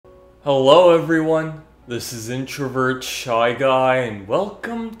Hello everyone, this is Introvert Shy Guy and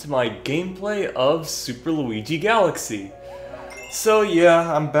welcome to my gameplay of Super Luigi Galaxy. So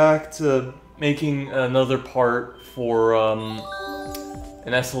yeah, I'm back to making another part for an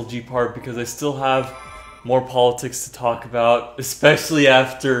SLG part because I still have more politics to talk about, especially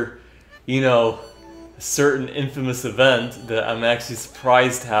after, a certain infamous event that I'm actually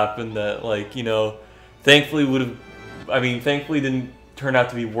surprised happened that, thankfully thankfully didn't turn out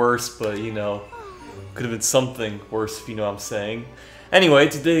to be worse, but, could have been something worse, if you know what I'm saying. Anyway,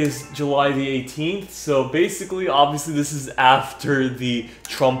 today is July the 18th, so basically, obviously this is after the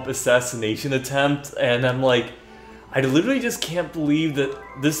Trump assassination attempt, and I'm like, I literally just can't believe that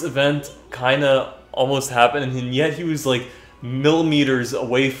this event kinda almost happened, and yet he was like millimeters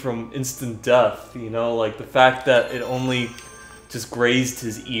away from instant death, like the fact that it only just grazed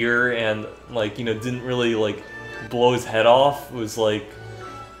his ear and didn't really blow his head off was like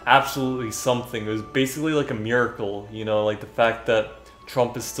absolutely something. It was basically like a miracle, like the fact that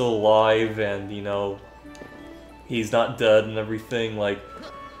Trump is still alive and he's not dead and everything, and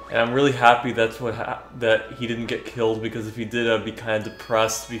I'm really happy that he didn't get killed, because if he did I'd be kind of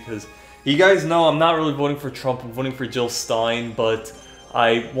depressed, because you guys know I'm not really voting for Trump, I'm voting for Jill Stein, but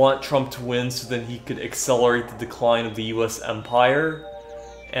I want Trump to win so then he could accelerate the decline of the US empire,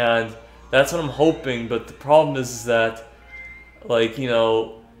 and that's what I'm hoping. But the problem is that, I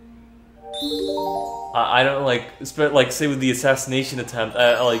don't say with the assassination attempt,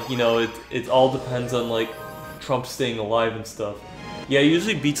 it all depends on Trump staying alive and stuff. Yeah,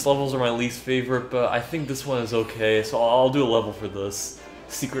 usually beach levels are my least favorite, but I think this one is okay, so I'll do a level for this.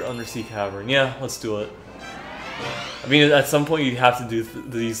 Secret Undersea Cavern. Yeah, let's do it. I mean, at some point you have to do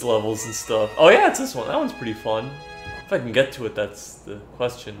these levels and stuff. Oh yeah, it's this one. That one's pretty fun. If I can get to it, that's the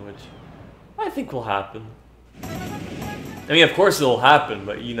question, which I think will happen. I mean, of course it'll happen,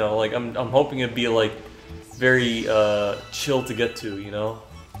 but I'm hoping it'd be very chill to get to,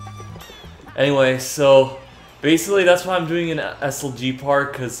 Anyway, so basically that's why I'm doing an SLG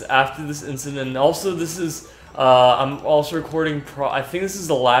part, because after this incident, and also this is I'm also recording I think this is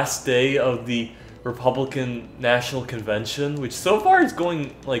the last day of the Republican National Convention, which so far is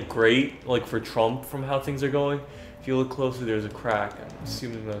going great, for Trump from how things are going. If you look closely, there's a crack. I'm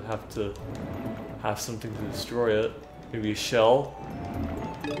assuming I'd have to have something to destroy it. Maybe a shell.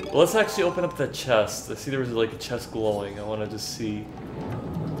 Well, let's actually open up that chest. I see there was a chest glowing. I want to just see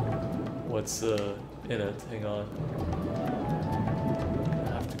what's in it. Hang on.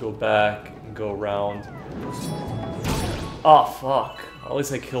 I have to go back and go around. Oh, fuck. At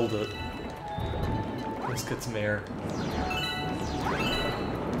least I killed it. Let's get some air.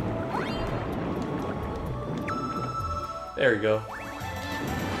 There we go.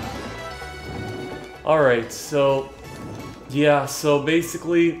 Alright, so yeah, so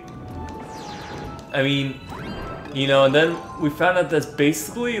basically, I mean, and then we found out that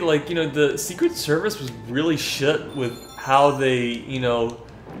basically, the Secret Service was really shit with how they,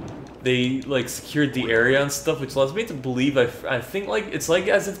 they secured the area and stuff, which leads me to believe I think it's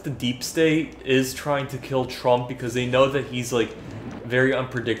as if the deep state is trying to kill Trump, because they know that he's very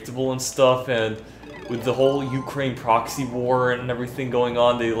unpredictable and stuff, and with the whole Ukraine proxy war and everything going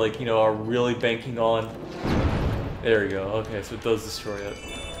on, they are really banking on. There we go. Okay, so it does destroy it.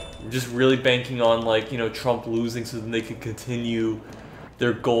 Just really banking on Trump losing, so then they can continue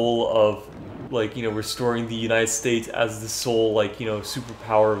their goal of restoring the United States as the sole,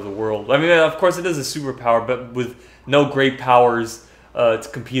 superpower of the world. I mean, of course it is a superpower, but with no great powers to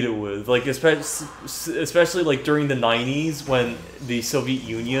compete it with. Especially during the 90s when the Soviet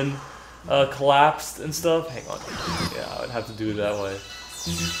Union collapsed and stuff. Hang on. Yeah, I would have to do it that way.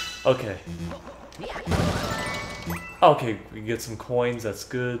 Okay. Okay, we get some coins, that's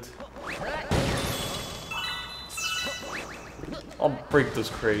good. I'll break those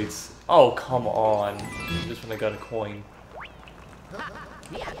crates. Oh, come on. Just when I got a coin.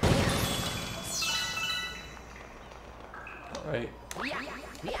 Alright.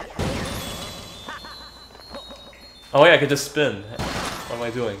 Oh yeah, I could just spin. What am I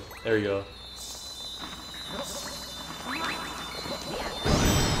doing? There you go.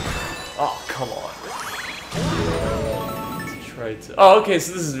 Oh, come on. Let's try to... Oh, okay,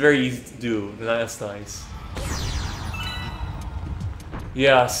 so this is very easy to do. That's nice.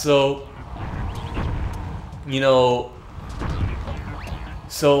 Yeah, so... the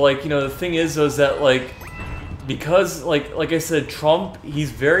thing is that, because, like I said, Trump,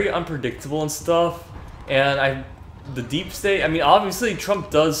 he's very unpredictable and stuff, and the deep state, I mean, obviously Trump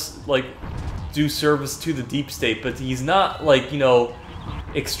does, do service to the deep state, but he's not,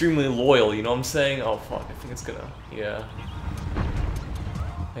 extremely loyal, you know what I'm saying? Oh, fuck, I think it's gonna, yeah.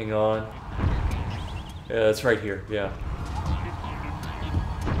 Hang on. Yeah, it's right here, yeah.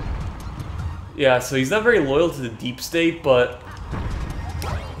 Yeah, so he's not very loyal to the deep state, but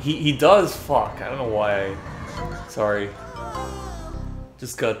he does, fuck, I don't know why sorry.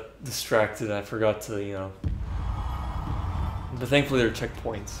 Just got distracted, I forgot to, you know. But thankfully there are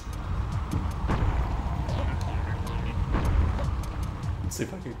checkpoints. Let's see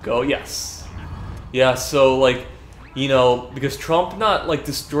if I could go, yes. Yeah, so like, you know, because Trump not like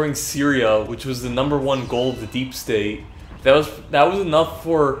destroying Syria, which was the #1 goal of the deep state, that was enough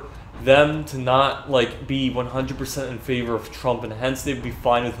for them to not like be 100% in favor of Trump, and hence they'd be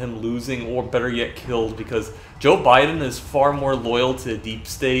fine with him losing, or better yet killed, because Joe Biden is far more loyal to the deep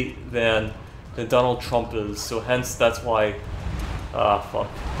state than Donald Trump is, so hence that's why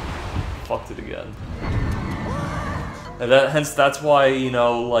fucked it again. And hence that's why, you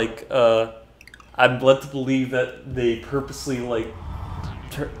know, like I'm led to believe that they purposely like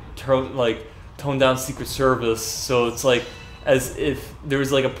tone down Secret Service, so it's like as if there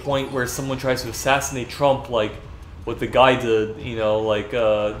was like a point where someone tries to assassinate Trump, like what the guy did, you know, like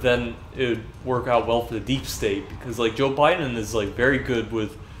then it would work out well for the deep state, because like Joe Biden is like very good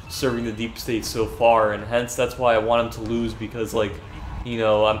with serving the deep state so far, and hence that's why I want him to lose, because like, you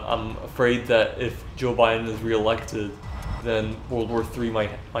know, I'm afraid that if Joe Biden is reelected, then World War III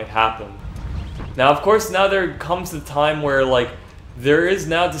might happen. Now, of course, now there comes the time where like there is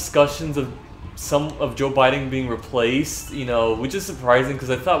now discussions of some of Joe Biden being replaced, you know, which is surprising, because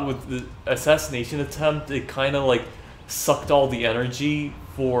I thought with the assassination attempt, it kind of like sucked all the energy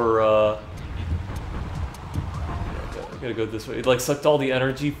for I gotta go this way. It like sucked all the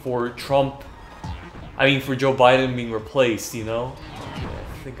energy for Trump, I mean for Joe Biden being replaced, you know? Yeah,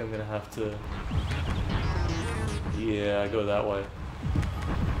 I think I'm gonna have to, yeah, go that way.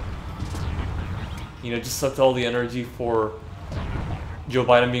 You know, just sucked all the energy for Joe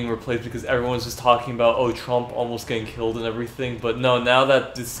Biden being replaced, because everyone's just talking about, oh, Trump almost getting killed and everything. But no, now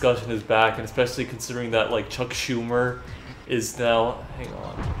that discussion is back, and especially considering that like Chuck Schumer is now, hang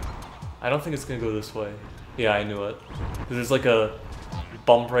on, I don't think it's gonna go this way. Yeah, I knew it. There's like a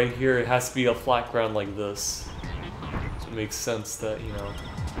bump right here. It has to be a flat ground like this. So it makes sense that, you know.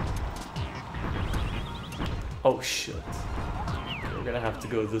 Oh shit. Okay, we're gonna have to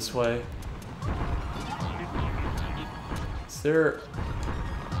go this way. Is there...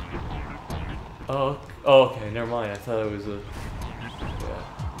 Oh, okay, never mind. I thought it was a... Yeah.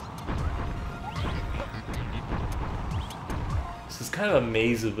 This is kind of a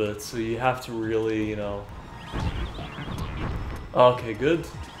maze a bit, so you have to really, you know... Okay, good.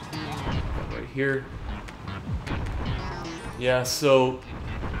 Right here. Yeah, so...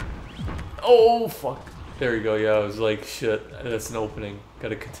 Oh, fuck. There you go, yeah, I was like, shit, that's an opening.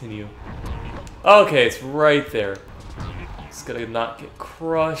 Gotta continue. Okay, it's right there. Just gotta not get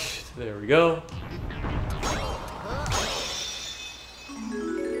crushed. There we go.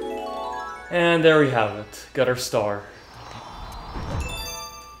 And there we have it. Got our star.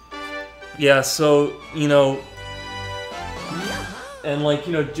 Yeah, so, you know... And like,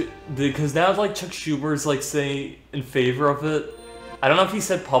 you know, because now like Chuck Schumer's like saying in favor of it. I don't know if he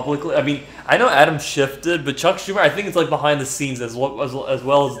said publicly. I mean, I know Adam Schiff did, but Chuck Schumer, I think it's like behind the scenes as well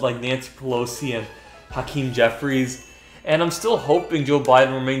as like Nancy Pelosi and Hakeem Jeffries. And I'm still hoping Joe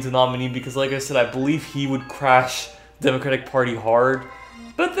Biden remains a nominee, because like I said, I believe he would crash the Democratic Party hard.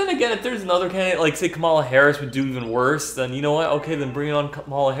 But then again, if there's another candidate, like say Kamala Harris would do even worse, then you know what? Okay, then bring it on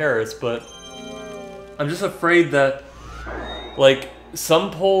Kamala Harris. But I'm just afraid that, like, some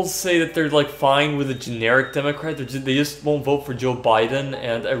polls say that they're like fine with a generic Democrat. They just won't vote for Joe Biden,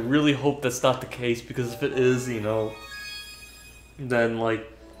 and I really hope that's not the case, because if it is, you know, then like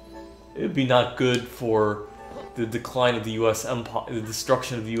it'd be not good for the decline of the U.S. empire, the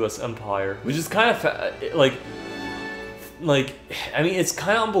destruction of the U.S. empire, which is kind of like I mean, it's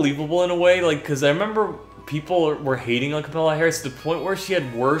kind of unbelievable in a way, like, because I remember people were hating on Kamala Harris to the point where she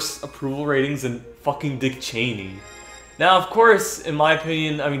had worse approval ratings than fucking Dick Cheney. Now, of course, in my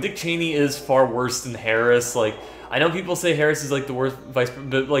opinion, I mean, Dick Cheney is far worse than Harris. Like, I know people say Harris is like the worst vice president,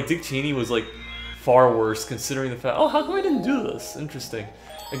 but like Dick Cheney was like far worse, considering the fact. Oh, how come I didn't do this? Interesting.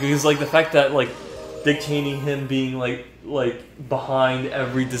 Because like the fact that like Dick Cheney, him being like behind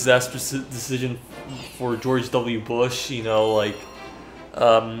every disastrous decision for George W. Bush, you know, like,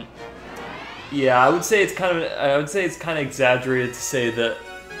 yeah, I would say it's kind of exaggerated to say that.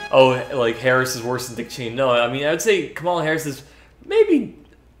 Oh, like Harris is worse than Dick Cheney. No, I mean, I would say Kamala Harris is maybe,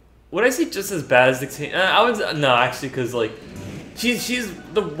 would I say just as bad as Dick Cheney? I would, no, actually, because like she's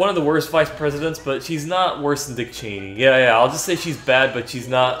one of the worst vice presidents, but she's not worse than Dick Cheney. Yeah, I'll just say she's bad, but she's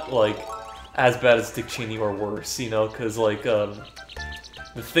not like as bad as Dick Cheney or worse, you know, because like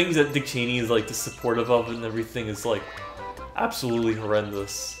the things that Dick Cheney is like supportive of and everything is like absolutely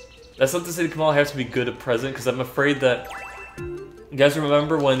horrendous. That's not to say that Kamala Harris to be good at president, because I'm afraid that you guys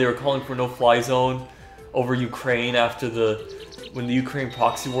remember when they were calling for no-fly zone over Ukraine after when the Ukraine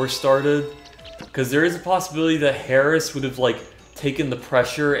proxy war started? Because there is a possibility that Harris would have like taken the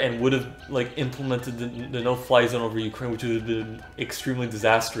pressure and would have like implemented the no-fly zone over Ukraine, which would have been extremely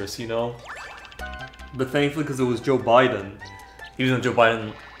disastrous, you know? But thankfully, because it was Joe Biden, even though Joe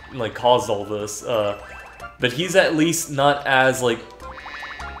Biden like caused all this, but he's at least not as like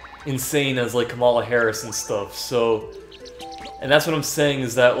insane as like Kamala Harris and stuff. So, and that's what I'm saying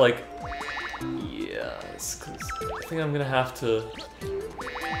is that like, yeah, cause I think I'm gonna have to.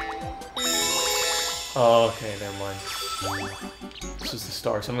 Oh, okay, never mind. It's just a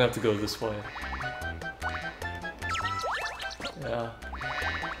star, so I'm gonna have to go this way. Yeah.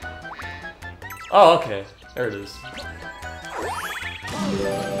 Oh, okay. There it is.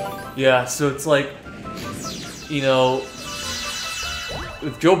 Yeah, so it's like, you know,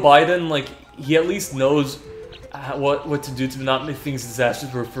 with Joe Biden, like, he at least knows what to do to not make things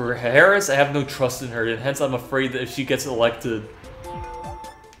disastrous. But for Harris, I have no trust in her, and hence I'm afraid that if she gets elected,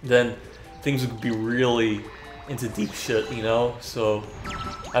 then things would be really into deep shit, you know? So,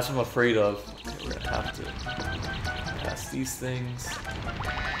 that's what I'm afraid of. Okay, we're gonna have to pass these things.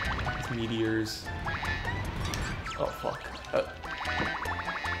 These meteors. Oh, fuck.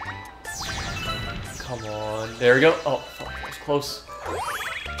 Come on. There we go. Oh, fuck. That was close.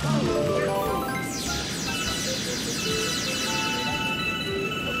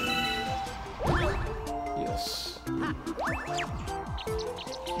 Yes.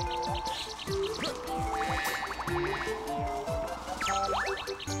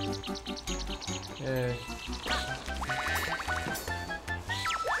 Yay.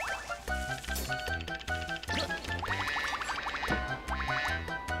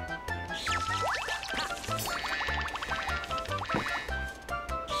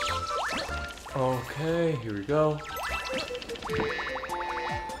 Okay, here we go.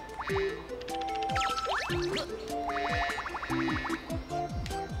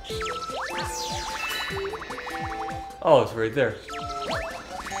 Oh, it's right there.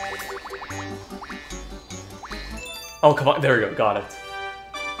 Oh, come on. There we go. Got it.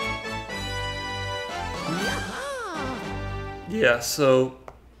 Yeah, so...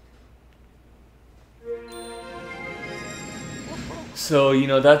 So, you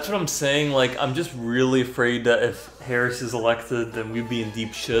know, that's what I'm saying. Like, I'm just really afraid that if Harris is elected, then we'd be in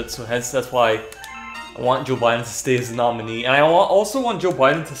deep shit. So hence, that's why I want Joe Biden to stay as a nominee. And I also want Joe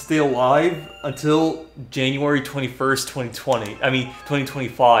Biden to stay alive until January 21st, 2020. I mean,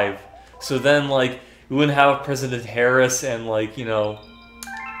 2025. So then, like, we wouldn't have President Harris and, like, you know...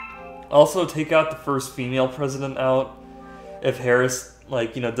 Also, take out the first female president out. If Harris,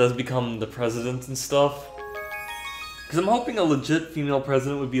 like, you know, does become the president and stuff. Because I'm hoping a legit female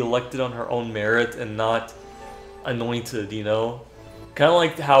president would be elected on her own merit and not anointed, you know? Kind of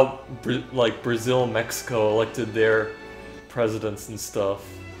like how, Brazil and Mexico elected their presidents and stuff.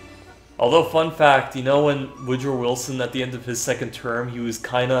 Although, fun fact, you know when Woodrow Wilson, at the end of his second term, he was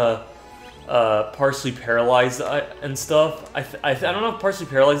kind of partially paralyzed and stuff. I don't know if partially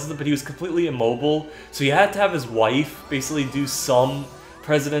paralyzed, but he was completely immobile. So he had to have his wife basically do some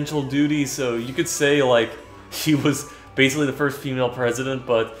presidential duty. So you could say, like, she was basically the first female president,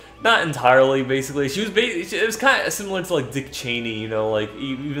 but not entirely, basically. She was it was kind of similar to, like, Dick Cheney, you know, like,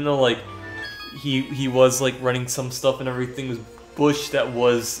 even though, like, he was, like, running some stuff and everything, it was Bush that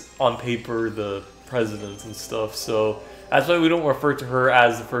was, on paper, the president and stuff, so that's why we don't refer to her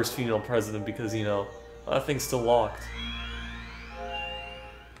as the first female president, because, you know, that thing's still locked.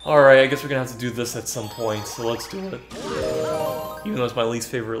 Alright, I guess we're gonna have to do this at some point, so let's do it. Even though it's my least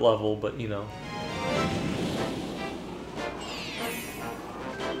favorite level, but, you know.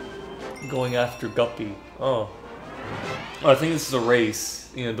 Going after Guppy. Oh. Oh, I think this is a race.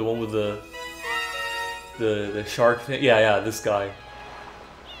 You know, the one with the shark thing. Yeah, this guy.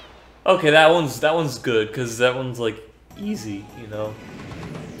 Okay, that one's good because that one's like easy, you know.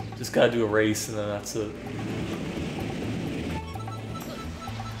 Just gotta do a race and then that's it.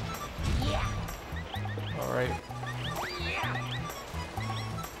 All right.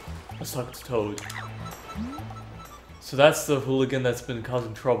 Let's talk to Toad. So that's the hooligan that's been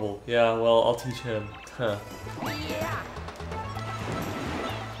causing trouble. Yeah, well, I'll teach him. Huh.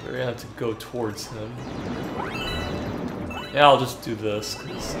 We're gonna have to go towards him. Yeah, I'll just do this,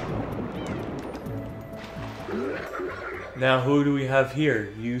 'cause... Now, who do we have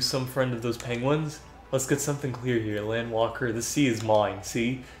here? You some friend of those penguins? Let's get something clear here, Landwalker. The sea is mine,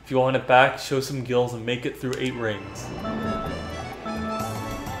 see? If you want it back, show some gills and make it through 8 rings.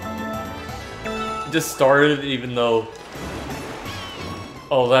 just started, even though...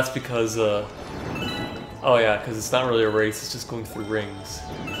 Oh, that's because, oh yeah, because it's not really a race, it's just going through rings.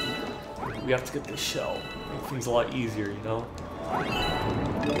 We have to get this shell. Make things a lot easier, you know?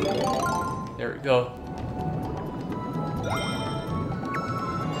 There we go.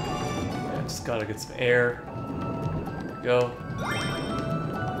 Yeah, just gotta get some air. There we go.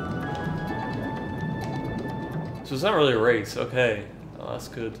 So it's not really a race, okay. Oh, that's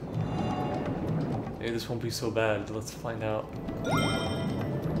good. Maybe this won't be so bad. Let's find out.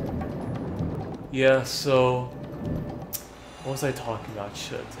 Yeah, so... What was I talking about?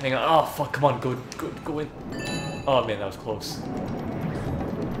 Shit. Hang on. Oh, fuck. Come on. Go in. Oh, man. That was close.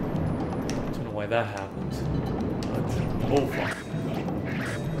 Don't know why that happened. But, oh, fuck.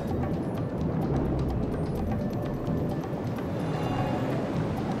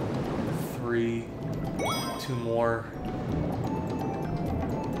 Three. Two more.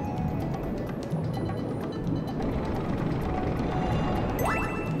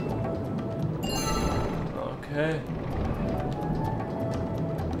 Okay.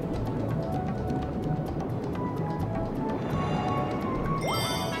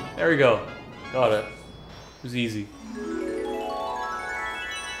 There we go. Got it. It was easy.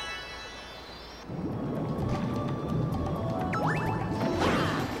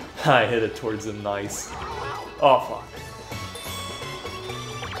 I hit it towards him. Nice. Oh, fuck.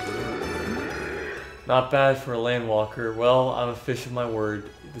 Not bad for a landwalker. Well, I'm a fish of my word.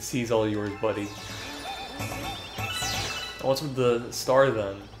 The sea's all yours, buddy. What's with the star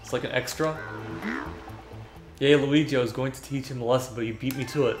then? It's like an extra? Yay, Luigi, I was going to teach him a lesson, but you beat me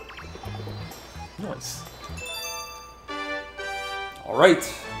to it. Nice.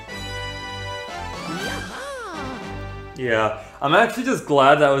 Alright. Yeah, I'm actually just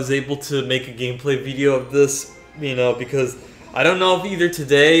glad that I was able to make a gameplay video of this, you know, because I don't know if either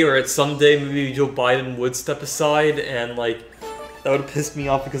today or at some day maybe Joe Biden would step aside and, like, that would piss me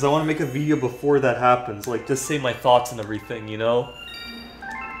off because I want to make a video before that happens, like, just say my thoughts and everything, you know?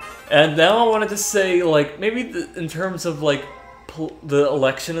 And now I wanted to say, like, maybe in terms of, like, the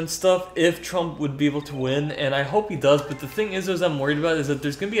election and stuff, if Trump would be able to win, and I hope he does, but the thing is I'm worried about is that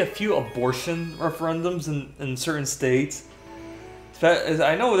there's going to be a few abortion referendums in certain states.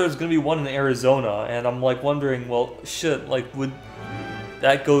 I know there's going to be one in Arizona, and I'm, like, wondering, well, shit, like, would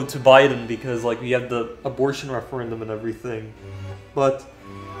that go to Biden because, like, we have the abortion referendum and everything. But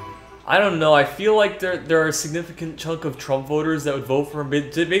I don't know, I feel like there are a significant chunk of Trump voters that would vote for him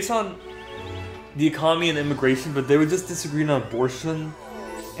based on the economy and immigration, but they would just disagree on abortion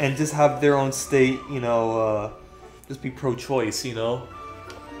and just have their own state, you know, just be pro-choice, you know?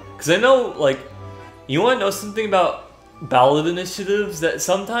 Because I know, like, you want to know something about ballot initiatives? That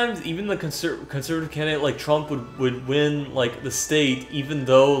sometimes even the conservative candidate like Trump would win, like, the state, even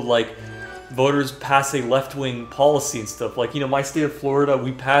though, like, voters pass a left-wing policy and stuff. Like, you know, my state of Florida,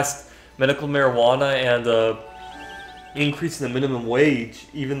 we passed medical marijuana and increase in the minimum wage,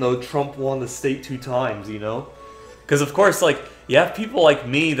 even though Trump won the state 2 times, you know? Because, of course, like, you have people like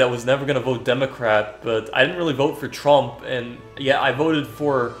me that was never going to vote Democrat, but I didn't really vote for Trump, and yeah, I voted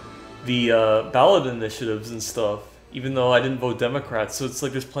for the ballot initiatives and stuff, even though I didn't vote Democrat. So it's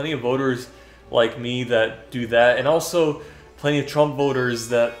like there's plenty of voters like me that do that, and also plenty of Trump voters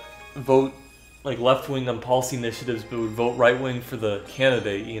that vote like left-wing on policy initiatives but would vote right-wing for the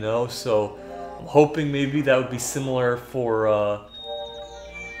candidate, you know? So I'm hoping maybe that would be similar for,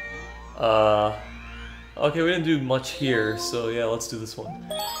 okay, we didn't do much here, so yeah, let's do this one.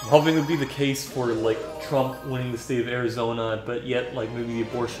 I'm hoping it would be the case for, like, Trump winning the state of Arizona, but yet, like, maybe the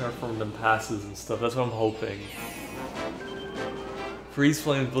abortion referendum passes and stuff. That's what I'm hoping. Freeze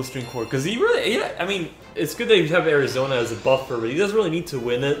Flame's blistering core, because he really, yeah, I mean, it's good that you have Arizona as a buffer, but he doesn't really need to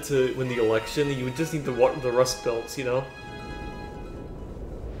win it to win the election. You would just need the rust belts, you know?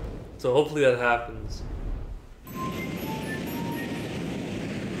 So hopefully that happens.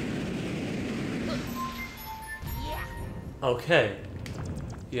 Okay.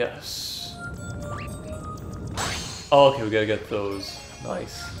 Yes. Oh, okay, we gotta get those.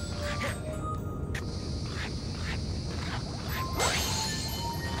 Nice.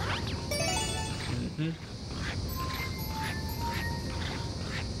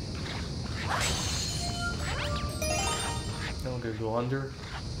 Now we're gonna go under.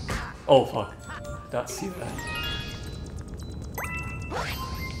 Oh fuck. Did not see that.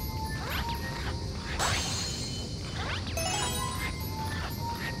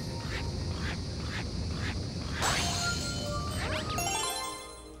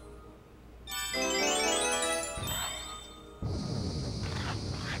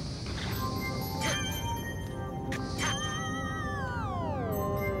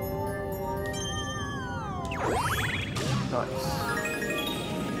 Nice.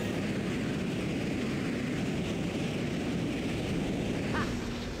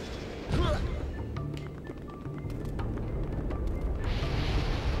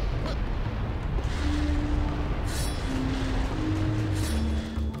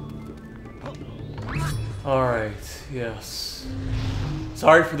 Alright, yes.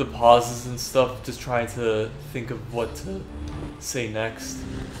 Sorry for the pauses and stuff, just trying to think of what to say next.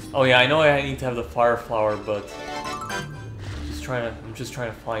 Oh yeah, I know I need to have the fire flower, but I'm just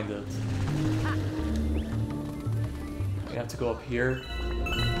trying to find it. I have to go up here.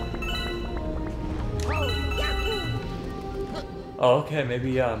 Oh, okay,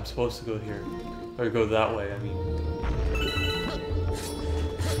 maybe yeah, I'm supposed to go here. Or go that way, I mean.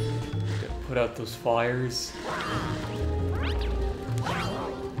 Put out those fires.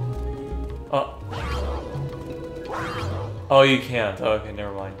 Oh. Oh, you can't. Oh, okay,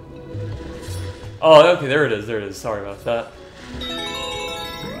 never mind. Oh, okay, there it is, there it is. Sorry about that.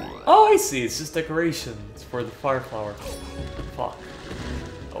 Oh, I see. It's just decorations for the fire flower. Fuck.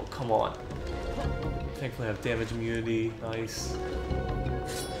 Oh, come on. Thankfully I have damage immunity. Nice.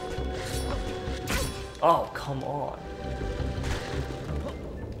 Oh, come on.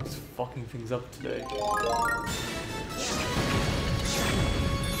 Just fucking things up today.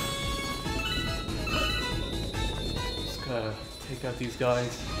 Just gotta take out these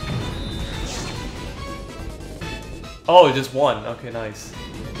guys. Oh, just one. Okay, nice.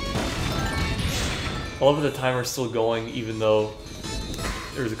 I love that the timer's still going even though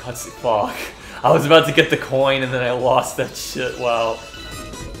there's a cutscene. Fuck. I was about to get the coin and then I lost that shit. Wow.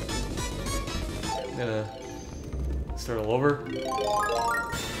 I'm gonna start all over.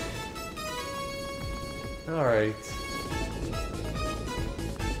 Alright.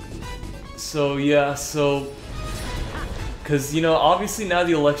 So, yeah, so... Because, you know, obviously now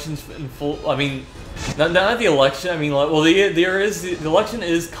the election's in full... I mean, not the election, I mean, like, well, the election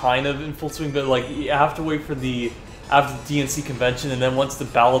is kind of in full swing, but, like, you have to wait for the... After the DNC convention, and then once the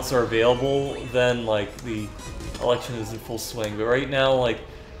ballots are available, then, like, the election is in full swing. But right now, like,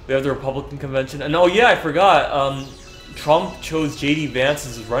 we have the Republican convention. And, oh, yeah, I forgot, Trump chose J.D. Vance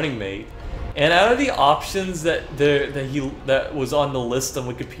as his running mate. And out of the options that was on the list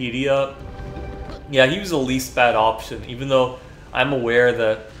on Wikipedia, yeah, he was the least bad option, even though I'm aware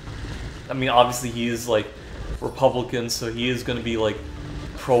that, I mean, obviously he is, like, Republican, so he is going to be, like,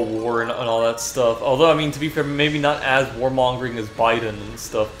 pro-war and all that stuff. Although, I mean, to be fair, maybe not as warmongering as Biden and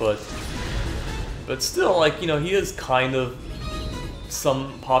stuff, but still, like, you know, he is kind of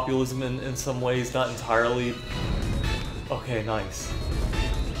some populism in some ways, not entirely. Okay, nice.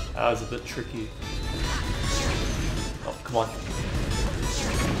 That was a bit tricky. Oh, come on.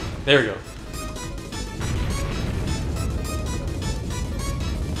 There we go.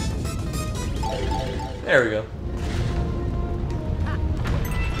 There we go.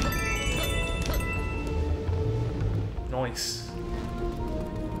 Nice.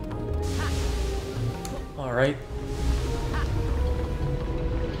 Alright.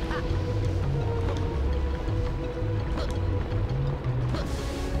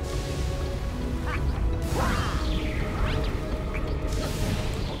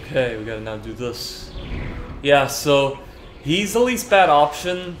 Okay, we gotta now do this. Yeah, so he's the least bad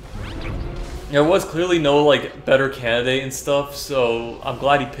option. There was clearly no, like, better candidate and stuff, so I'm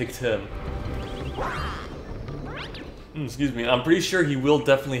glad he picked him. Excuse me, I'm pretty sure he will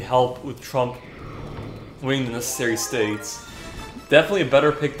definitely help with Trump winning the necessary states. Definitely a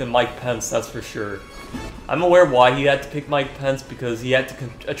better pick than Mike Pence, that's for sure. I'm aware why he had to pick Mike Pence, because he had to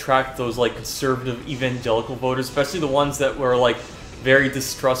attract those, like, conservative evangelical voters, especially the ones that were, like, very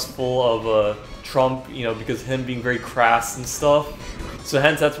distrustful of Trump, you know, because of him being very crass and stuff. So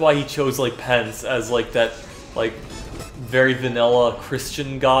hence, that's why he chose, like, Pence as, like, that, like, very vanilla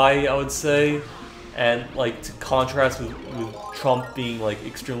Christian guy, I would say. And, like, to contrast with Trump being, like,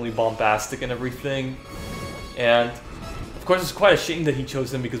 extremely bombastic and everything. And, of course, it's quite a shame that he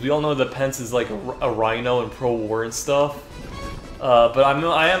chose him, because we all know that Pence is, like, a rhino and pro-war and stuff. But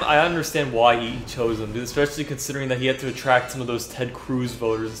I understand why he chose him, especially considering that he had to attract some of those Ted Cruz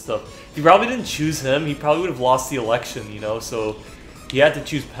voters and stuff. If he probably didn't choose him, he probably would have lost the election, you know? So he had to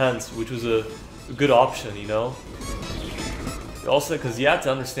choose Pence, which was a good option, you know? Also, because you have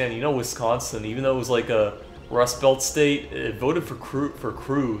to understand, you know, Wisconsin, even though it was like a Rust Belt state, it voted for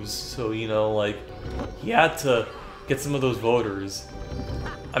Cruz. So, you know, like, he had to get some of those voters.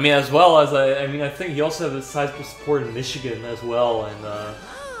 I mean, as well as, I mean, I think he also had a sizable support in Michigan as well, and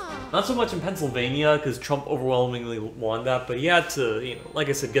not so much in Pennsylvania, because Trump overwhelmingly won that, but he had to, you know, like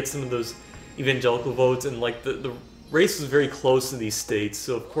I said, get some of those evangelical votes, and, like, the race was very close in these states,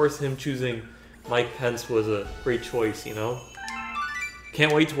 so of course him choosing Mike Pence was a great choice, you know?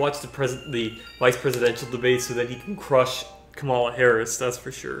 Can't wait to watch the vice presidential debate so that he can crush Kamala Harris, that's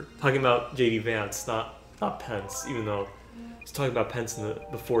for sure. Talking about J.D. Vance, not Pence, even though he's talking about Pence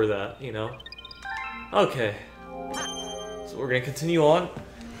before that, you know? Okay. So we're gonna continue on.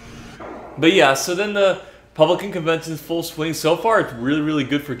 But yeah, so then the Republican convention's full swing. So far, it's really, really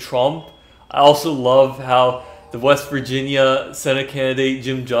good for Trump. I also love how the West Virginia Senate candidate,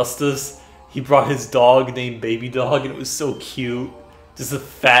 Jim Justice, he brought his dog named Baby Dog, and it was so cute. Just a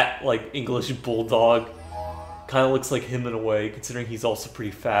fat, like, English bulldog. Kind of looks like him in a way, considering he's also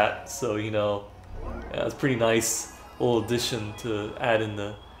pretty fat. So, you know, yeah, it's a pretty nice little addition to add in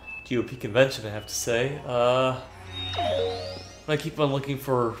the GOP convention, I have to say. I keep on looking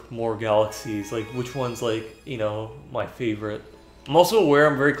for more galaxies, like which one's like, you know, my favorite. I'm also aware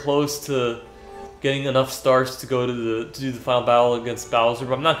I'm very close to getting enough stars to go to do the final battle against Bowser,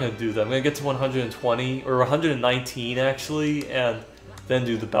 but I'm not going to do that. I'm going to get to 120, or 119 actually, and then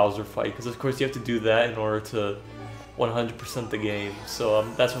do the Bowser fight, because of course you have to do that in order to 100% the game, so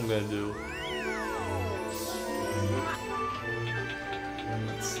that's what I'm going to do.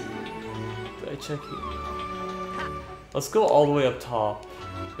 Let's see, did I check here? Let's go all the way up top.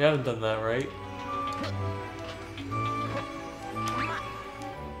 We haven't done that, right?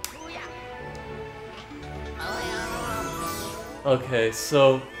 Okay,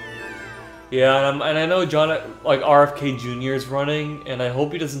 so yeah, and I know John, like RFK Jr. is running, and I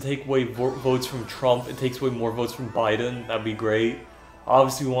hope he doesn't take away votes from Trump. It takes away more votes from Biden. That'd be great.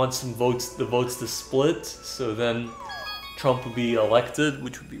 Obviously, we want the votes to split, so then Trump would be elected,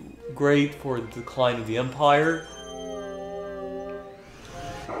 which would be great for the decline of the empire.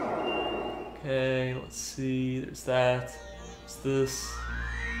 Okay, let's see. There's that. There's this.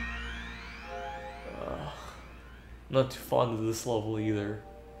 Not too fond of this level either.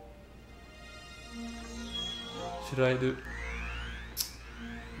 Should I do...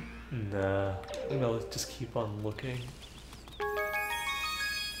 Nah. Maybe I'll just keep on looking.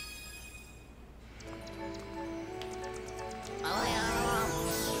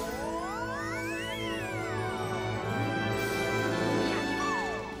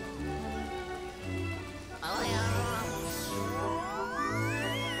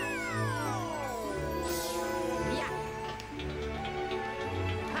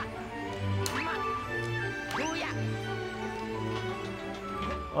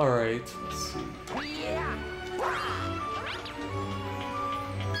 Alright, let's see.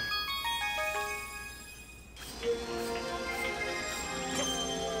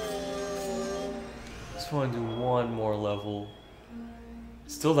 Just want to do one more level.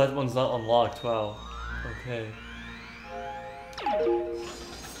 Still, that one's not unlocked, wow. Okay.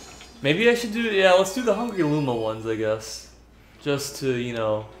 Maybe I should do, yeah, let's do the Hungry Luma ones, I guess. Just to, you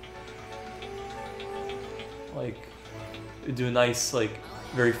know, like, do a nice, like,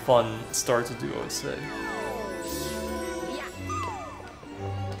 very fun start to do, I would say.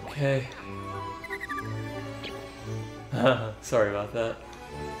 Okay. Sorry about that.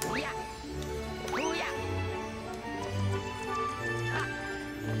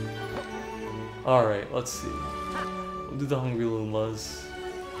 Alright, let's see. We'll do the Hungry Lumas.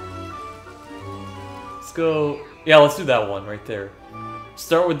 Let's go... Yeah, let's do that one right there.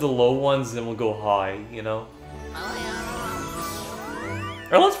 Start with the low ones, then we'll go high, you know?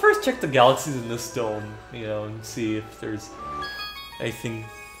 Or let's first check the galaxies in this dome, you know, and see if there's anything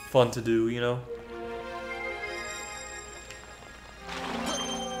fun to do, you know?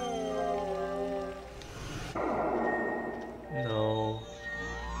 No.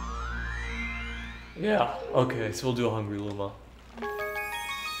 Yeah, okay, so we'll do a Hungry Luma.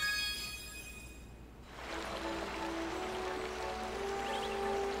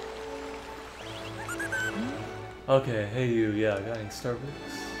 Okay, hey you, yeah, got any Starbucks?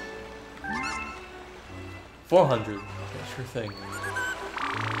 400, yeah, sure thing.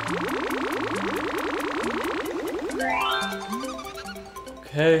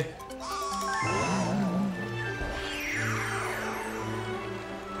 Okay.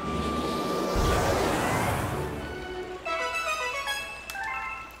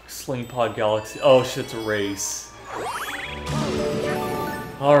 Sling Pod Galaxy, oh shit, it's a race.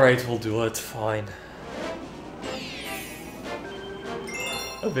 Alright, we'll do it, fine.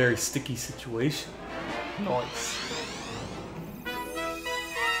 A very sticky situation. Nice.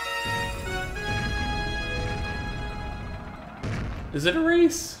 Is it a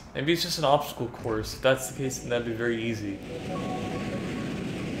race? Maybe it's just an obstacle course. If that's the case, then that'd be very easy.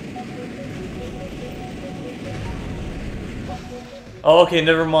 Oh, okay,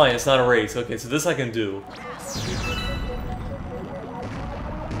 never mind. It's not a race. Okay, so this I can do.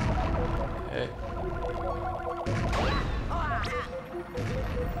 Okay.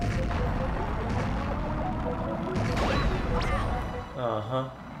 Uh-huh.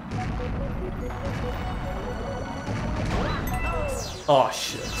 Oh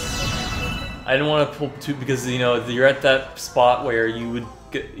shit. I didn't want to pull too because you know you're at that spot where you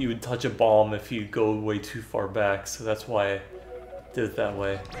would touch a bomb if you go way too far back, so that's why I did it that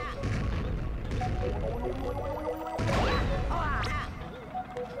way.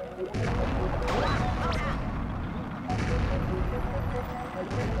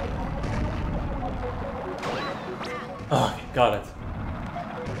 Oh, got it.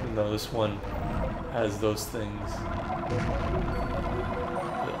 No, this one has those things.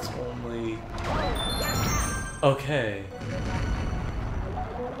 That's only... Okay.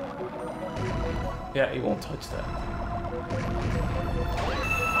 Yeah, he won't touch that.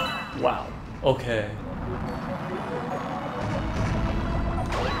 Wow. Okay.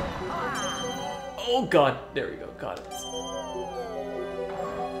 Oh god, there we go, got it.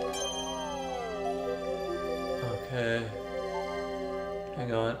 Okay.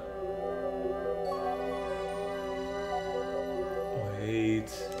 Hang on.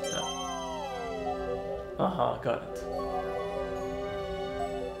 Wait. No. Uh-huh, got it.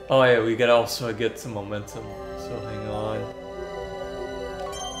 Oh yeah, we gotta also get some momentum, so hang on.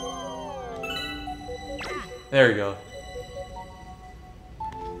 There we go.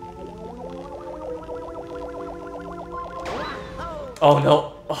 Oh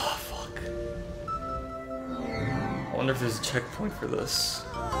no! Oh fuck. I wonder if there's a checkpoint for this.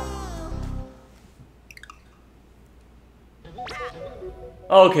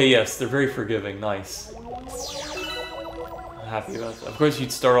 Oh, okay, yes, they're very forgiving. Nice. I'm happy about that. Of course,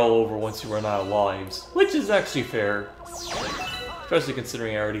 you'd start all over once you run out of lives, which is actually fair. Especially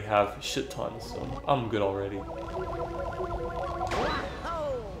considering I already have a shit ton, so I'm good already.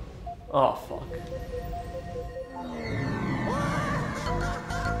 Oh, fuck.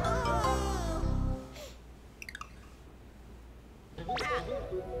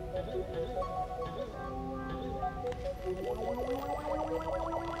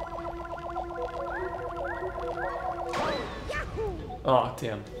 Oh,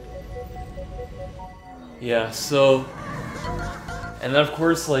 damn. Yeah, so... And then, of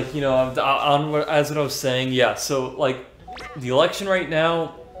course, like, you know, as what I was saying, yeah, so, like, the election right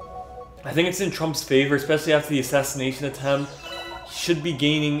now, I think it's in Trump's favor, especially after the assassination attempt. He should be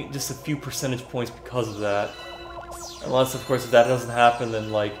gaining just a few percentage points because of that. Unless, of course, if that doesn't happen,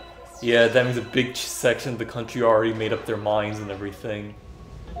 then, like, yeah, that means a big section of the country already made up their minds and everything.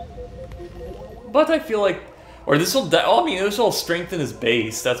 But I feel like... Or this will, I mean, this will strengthen his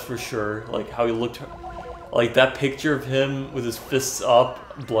base, that's for sure. Like, how he looked, like, that picture of him with his fists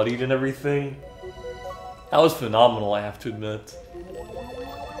up, bloodied and everything. That was phenomenal, I have to admit.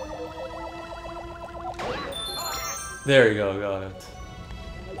 There you go, got it.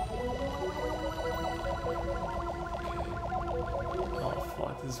 Okay. Oh,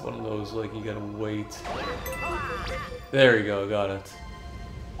 fuck, this is one of those, like, you gotta wait. There you go, got it.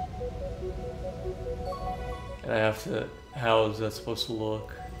 And I have to... How is that supposed to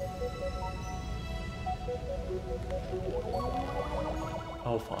look?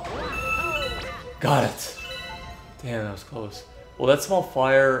 Oh, fuck. Got it! Damn, that was close. Well, that small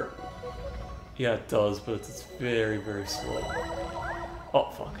fire... Yeah, it does, but it's very, very slow. Oh,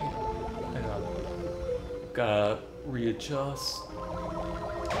 fuck. Hang on. Gotta readjust.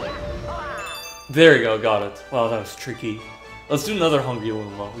 There you go, got it. Wow, that was tricky. Let's do another Hungry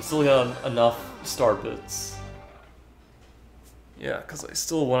Luma. We still got enough star bits. Yeah, because I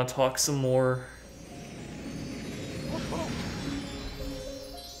still want to talk some more.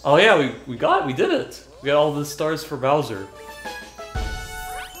 Oh yeah, we did it! We got all the stars for Bowser.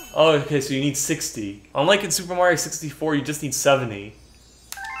 Oh, okay, so you need 60. Unlike in Super Mario 64, you just need 70.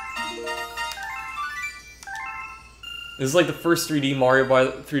 This is like the first 3D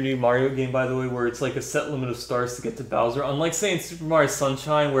Mario game, by the way, where it's like a set limit of stars to get to Bowser. Unlike, say, in Super Mario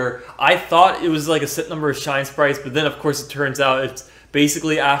Sunshine, where I thought it was like a set number of shine sprites, but then, of course, it turns out it's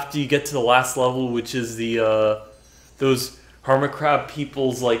basically after you get to the last level, which is the those Hermit Crab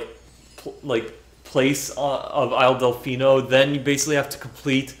people's like place of Isle Delfino. Then you basically have to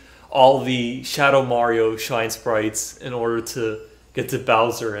complete all the Shadow Mario shine sprites in order to get to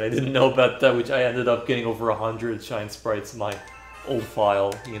Bowser, and I didn't know about that, which I ended up getting over 100 shine sprites in my old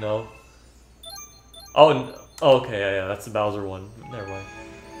file, you know? Oh, okay, yeah, that's the Bowser one. Never mind.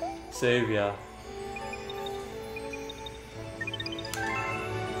 Save, yeah.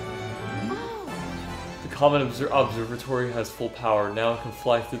 The Comet Observatory has full power. Now it can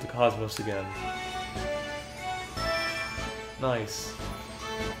fly through the cosmos again. Nice.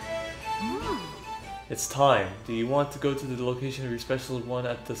 It's time. Do you want to go to the location of your special one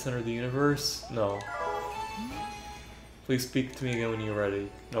at the center of the universe? No. Please speak to me again when you're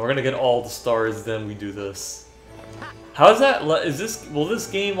ready. No, we're gonna get all the stars, then we do this. How is that? Will this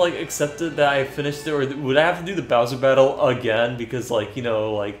game, like, accept it that I finished it, or would I have to do the Bowser battle again? Because, like, you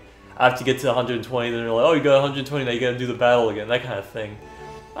know, like, I have to get to 120, then they're like, oh, you got 120, now you gotta do the battle again, that kind of thing.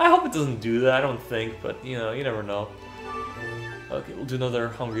 I hope it doesn't do that, I don't think, but, you know, you never know. Okay, we'll do another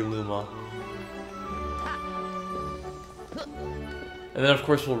Hungry Luma. And then, of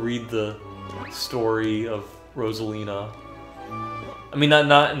course, we'll read the story of Rosalina. I mean,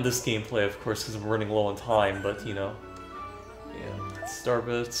 not in this gameplay, of course, because we're running low on time, but, you know. Yeah, star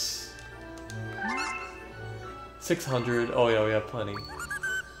bits. 600. Oh, yeah, we have plenty.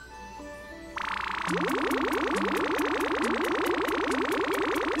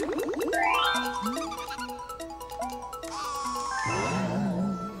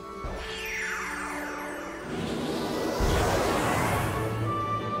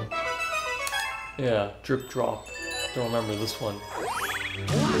 Yeah, drip drop. Don't remember this one.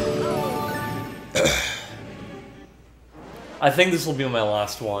 I think this will be my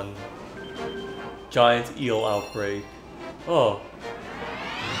last one. Giant eel outbreak. Oh.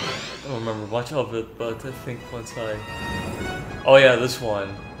 I don't remember much of it, but I think once I... Oh yeah, this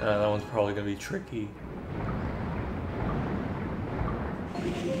one. That one's probably gonna be tricky.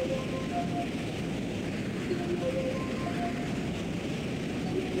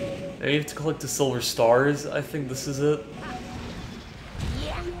 Now you have to collect the silver stars. I think this is it.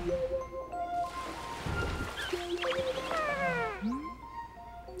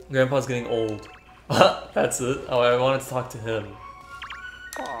 Grandpa's getting old. That's it. Oh, I wanted to talk to him.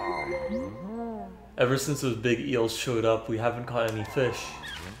 Ever since those big eels showed up, we haven't caught any fish.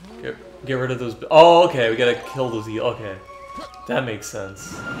 Get rid of those. Oh, okay. We gotta kill those eels. Okay, that makes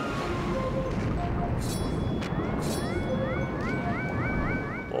sense.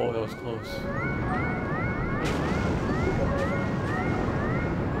 Oh, that was close.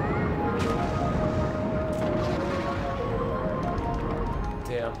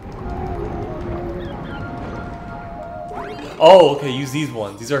 Damn. Oh, okay, use these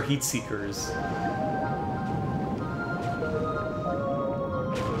ones. These are heat seekers.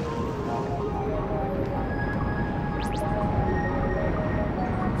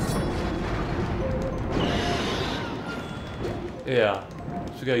 Yeah.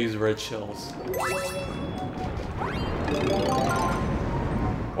 So we gotta use red shells.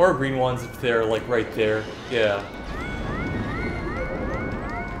 Or green ones if they're, like, right there. Yeah.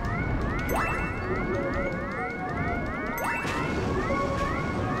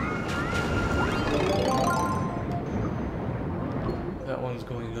 That one's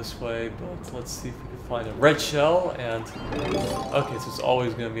going this way, but let's see if we can find a red shell, and... Okay, so it's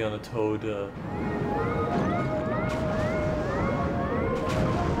always gonna be on the toad,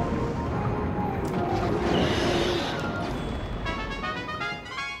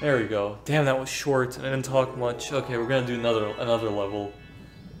 There we go. Damn, that was short, and I didn't talk much. Okay, we're gonna do another level.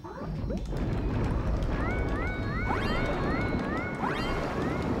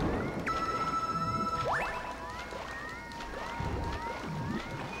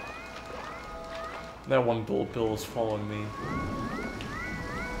 That one Bill is following me.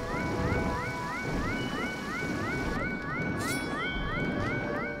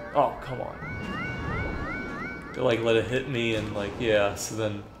 Oh, come on. To, like, let it hit me and, like, yeah, so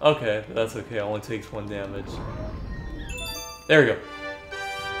then... Okay, that's okay, it only takes 1 damage. There we go.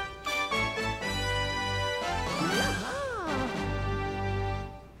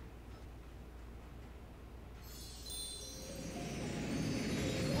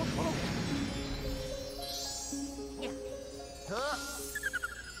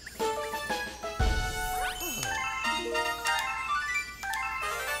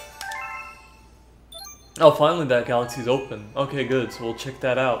 Oh, finally that galaxy's open. Okay, good, so we'll check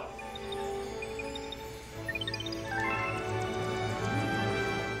that out.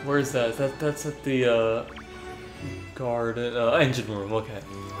 Where is that? That's at the, garden, engine room, okay.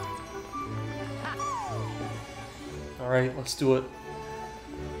 Alright, let's do it.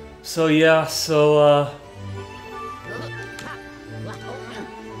 So, yeah, so,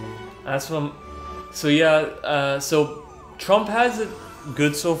 that's what I'm... So, yeah, so, Trump has it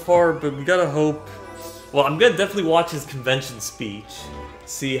good so far, but we gotta hope... Well, I'm gonna definitely watch his convention speech,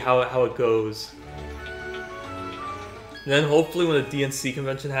 see how it goes. And then hopefully when the DNC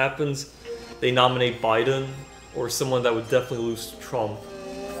convention happens, they nominate Biden or someone that would definitely lose to Trump.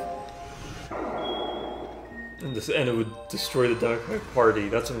 And it would destroy the Democratic Party,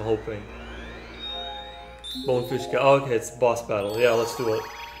 that's what I'm hoping. Bonefish, oh, okay, it's the boss battle. Yeah, let's do it.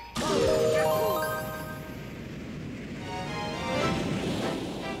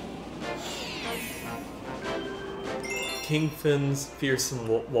 Kingfin's fearsome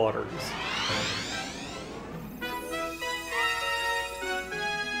waters.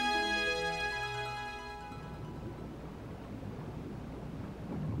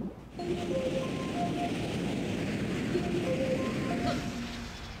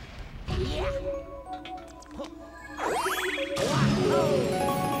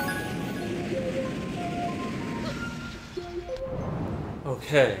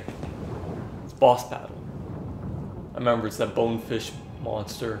 Okay, it's boss battle. I remember it's that bonefish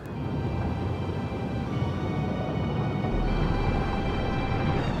monster.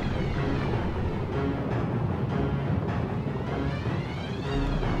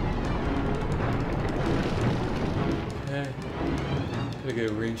 Okay, gotta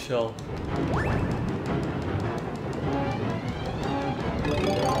get a green shell.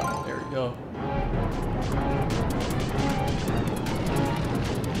 There we go.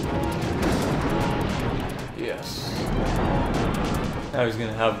 Yes. Now he's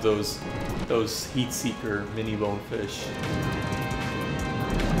gonna have those heat seeker mini bonefish.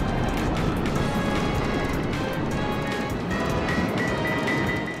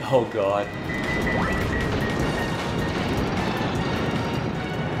 Oh god.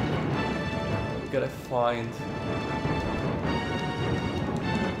 We gotta find.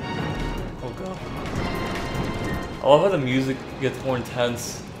 Oh god. I love how the music gets more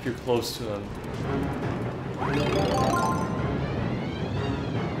intense if you're close to him.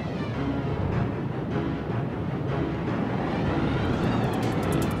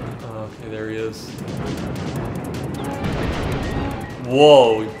 Okay, there he is.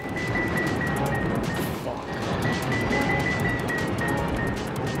 Whoa! Fuck.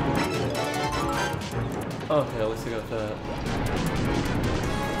 Okay, at least I got that.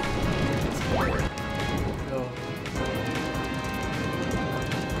 Go.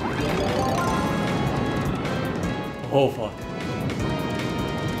 Oh fuck.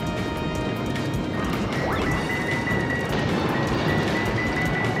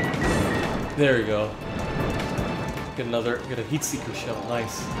 There we go. Get a heat seeker shell,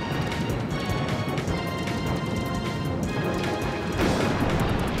 nice.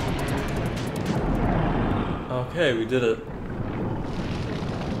 Okay, we did it.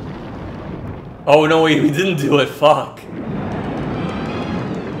 Oh no, wait, we didn't do it, fuck.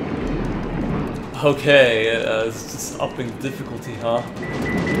 Okay, it's just upping the difficulty, huh?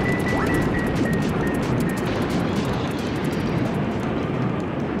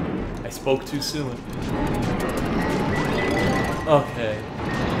 I spoke too soon. Okay.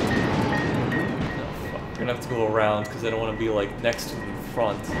 No, fuck. We're gonna have to go around because I don't want to be like next to him in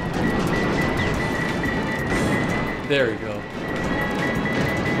front. There we go.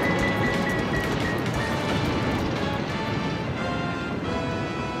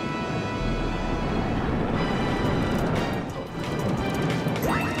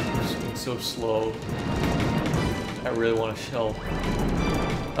 So slow. I really want a shell.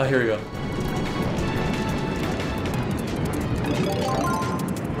 Oh, here we go.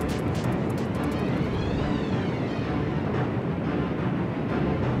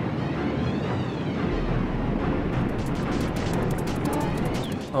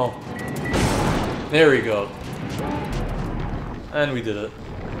 Oh. There we go. And we did it.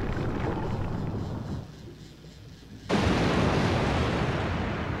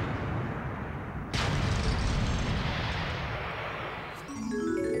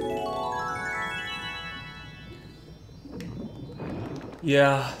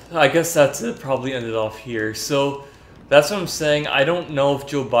 Yeah, I guess that's it. Probably ended off here. So that's what I'm saying. I don't know if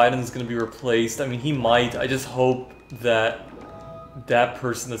Joe Biden's going to be replaced. I mean, he might. I just hope that that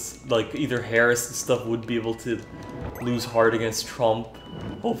person that's like either Harris and stuff would be able to lose hard against Trump,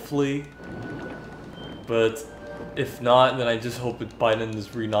 hopefully. But if not, then I just hope that Biden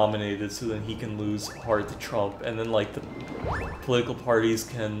is renominated so then he can lose hard to Trump. And then like the political parties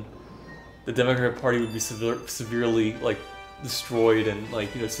can, the Democratic Party would be severely like destroyed and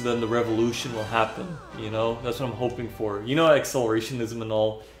like, you know, so then the revolution will happen, you know? That's what I'm hoping for. You know, accelerationism and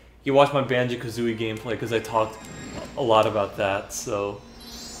all. You watch my Banjo-Kazooie gameplay because I talked a lot about that, so.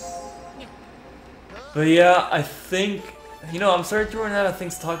 But yeah, I think, you know, I'm starting to run out of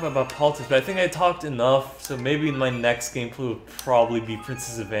things to talk about politics, but I think I talked enough, so maybe in my next gameplay would probably be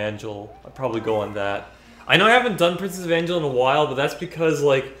Princess Evangel. I'll probably go on that. I know I haven't done Princess Evangel in a while, but that's because,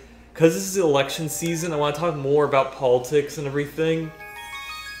 like, because this is election season, I want to talk more about politics and everything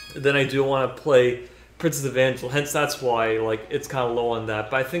than I do want to play Princess Evangel. Hence, that's why, like, it's kind of low on that.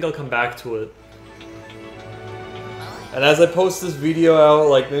 But I think I'll come back to it. And as I post this video out,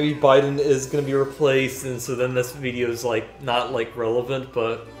 like, maybe Biden is going to be replaced, and so then this video is, like, not, like, relevant,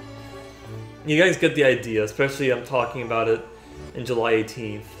 but You guys get the idea, especially I'm talking about it in July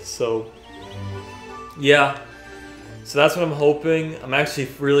 18th. So, yeah. So that's what I'm hoping. I'm actually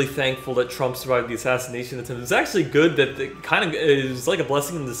really thankful that Trump survived the assassination attempt. It's actually good that it was like a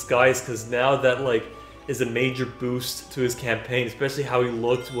blessing in disguise, because now that like is a major boost to his campaign, especially how he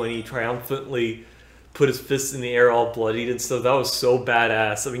looked when he triumphantly put his fists in the air all bloodied and stuff. That was so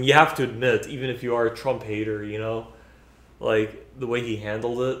badass. I mean, you have to admit, even if you are a Trump hater, you know, like the way he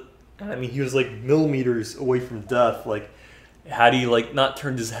handled it. I mean, he was like millimeters away from death. Like, had he like not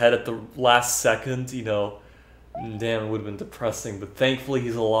turned his head at the last second, you know, damn, it would have been depressing. But thankfully,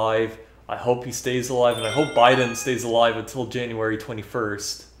 he's alive. I hope he stays alive, and I hope Biden stays alive until January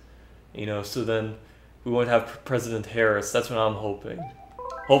 21st. You know, so then we won't have President Harris. That's what I'm hoping.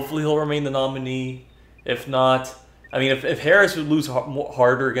 Hopefully, he'll remain the nominee. If not, I mean, if Harris would lose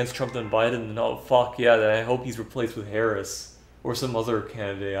harder against Trump than Biden, then oh fuck yeah, then I hope he's replaced with Harris or some other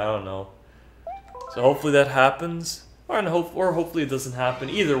candidate. I don't know. So hopefully that happens, or hopefully it doesn't happen.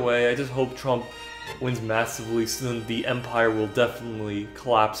 Either way, I just hope Trump wins massively, so then the empire will definitely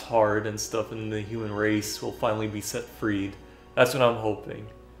collapse hard and stuff, and the human race will finally be set freed. That's what I'm hoping.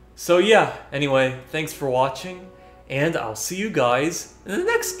 So yeah, anyway, thanks for watching, and I'll see you guys in the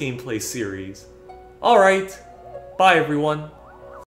next gameplay series. Alright, bye everyone.